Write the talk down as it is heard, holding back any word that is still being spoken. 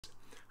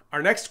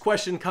Our next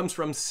question comes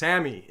from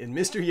Sami in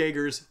Mr.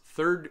 Yeager's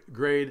 3rd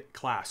grade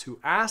class, who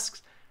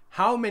asks,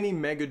 how many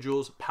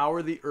megajoules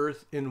power the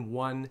Earth in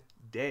one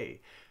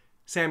day?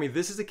 Sami,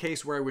 this is a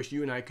case where I wish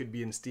you and I could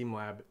be in STEAM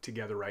Lab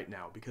together right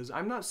now, because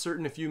I'm not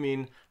certain if you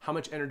mean how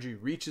much energy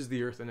reaches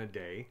the Earth in a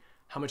day,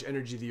 how much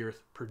energy the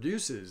Earth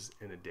produces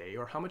in a day,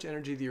 or how much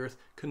energy the Earth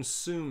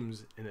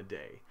consumes in a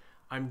day.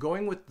 I'm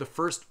going with the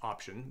first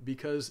option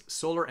because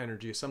solar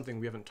energy is something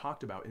we haven't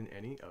talked about in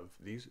any of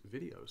these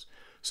videos.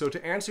 So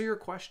to answer your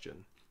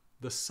question,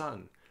 the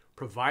sun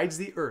provides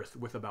the Earth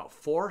with about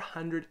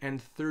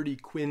 430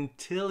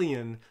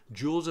 quintillion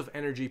joules of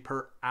energy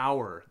per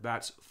hour.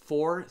 That's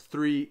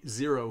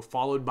 430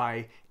 followed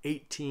by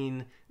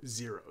 18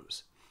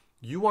 zeros.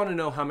 You want to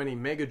know how many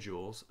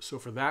megajoules, so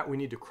for that we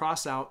need to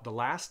cross out the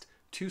last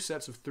 2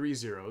 sets of 3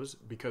 zeros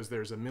because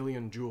there's a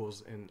million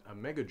joules in a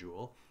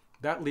megajoule.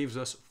 That leaves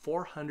us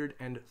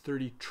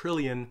 430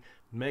 trillion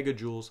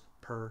megajoules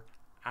per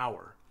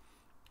hour.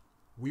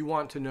 We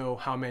want to know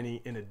how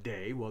many in a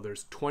day. Well,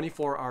 there's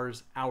 24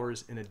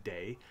 hours in a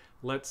day.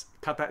 Let's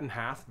cut that in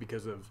half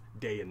because of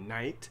day and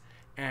night,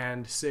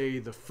 and say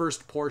the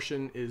first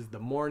portion is the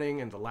morning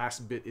and the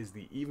last bit is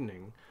the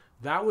evening.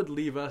 That would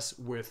leave us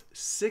with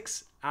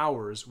 6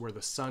 hours where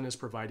the sun is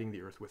providing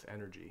the Earth with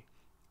energy.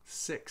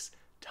 6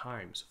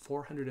 times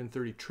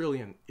 430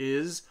 trillion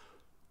is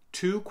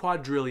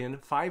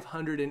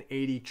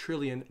 2,580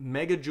 trillion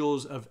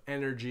megajoules of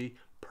energy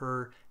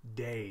per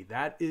day.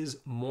 That is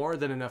more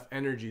than enough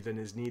energy than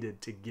is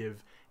needed to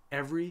give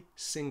every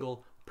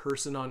single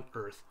person on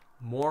Earth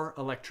more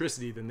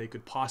electricity than they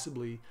could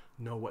possibly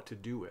know what to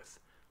do with.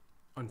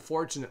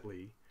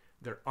 Unfortunately,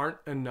 there aren't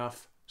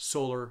enough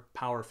solar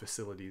power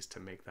facilities to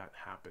make that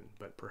happen,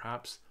 but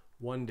perhaps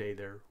one day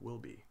there will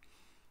be.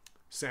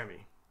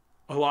 Sami,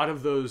 a lot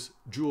of those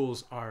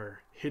joules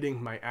are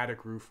hitting my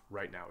attic roof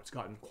right now. It's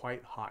gotten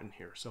quite hot in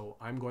here, so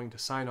I'm going to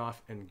sign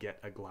off and get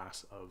a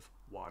glass of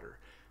water.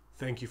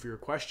 Thank you for your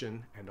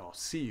question, and I'll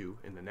see you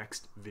in the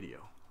next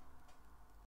video.